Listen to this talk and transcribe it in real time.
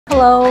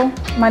Hello,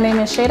 my name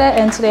is Shada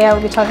and today I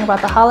will be talking about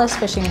the HALASZ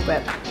fishing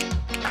grip.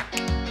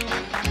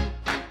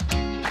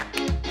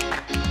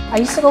 I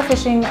used to go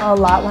fishing a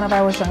lot whenever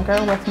I was younger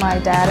with my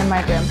dad and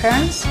my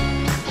grandparents.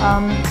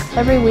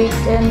 Every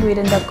weekend we'd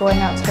end up going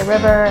out to the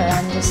river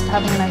and just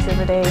having a nice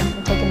river day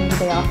and taking the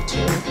day off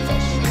to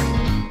fish.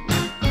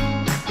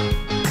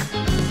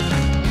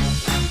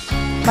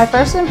 My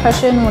first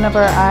impression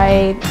whenever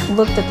I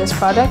looked at this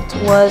product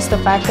was the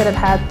fact that it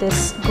had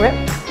this grip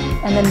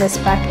and then this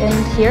back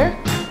end here.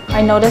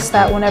 I noticed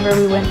that whenever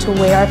we went to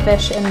weigh our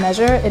fish and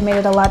measure, it made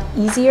it a lot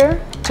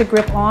easier to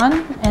grip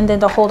on and then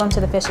to hold onto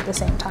the fish at the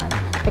same time.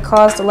 It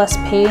caused less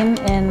pain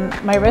in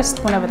my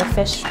wrist whenever the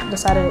fish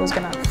decided it was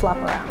going to flop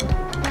around.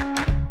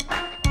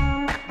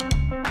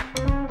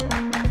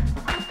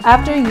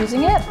 After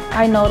using it,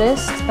 I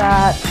noticed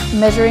that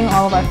measuring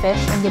all of our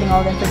fish and getting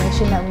all the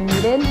information that we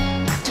needed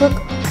took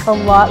a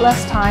lot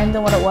less time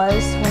than what it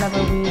was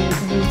whenever we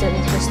used it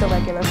with just the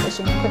regular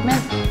fishing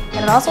equipment,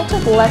 and it also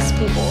took less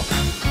people.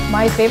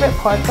 My favorite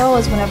part though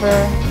is whenever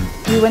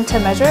we went to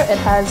measure, it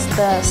has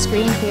the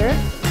screen here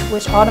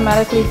which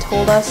automatically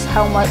told us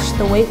how much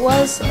the weight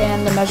was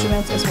and the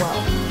measurements as well.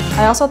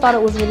 I also thought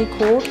it was really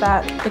cool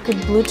that it could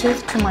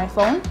Bluetooth to my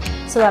phone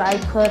so that I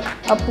could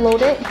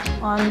upload it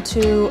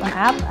onto an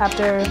app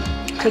after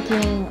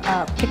taking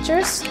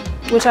pictures,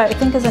 which I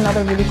think is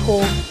another really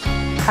cool.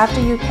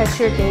 After you catch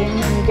your game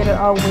and you get it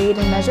all weighed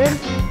and measured,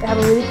 they have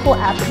a really cool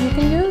app that you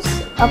can use,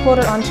 upload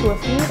it onto a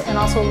feed, and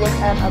also look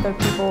at other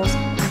people's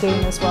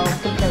game as well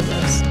and compare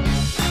yours.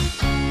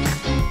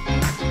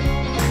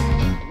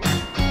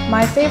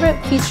 My favorite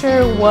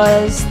feature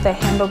was the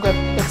handle grip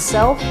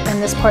itself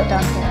and this part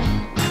down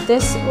here.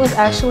 This was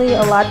actually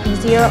a lot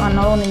easier on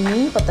not only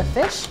me but the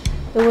fish.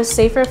 It was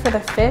safer for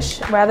the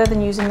fish rather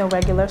than using the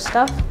regular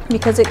stuff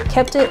because it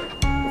kept it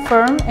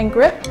firm and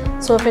grip,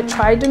 so if it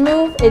tried to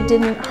move, it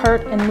didn't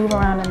hurt and move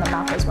around in the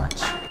mouth as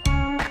much.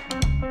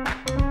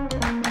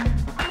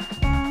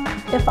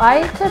 If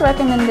I could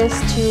recommend this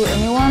to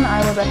anyone,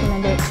 I would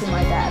recommend it to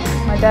my dad.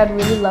 My dad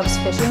really loves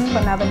fishing,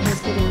 but now that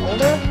he's getting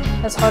older,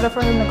 it's harder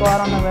for him to go out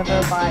on the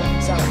river by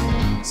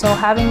himself. So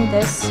having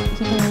this,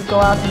 he can go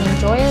out and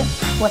enjoy it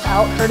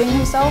without hurting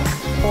himself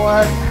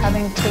or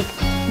having to take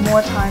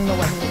more time than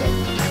what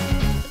needed.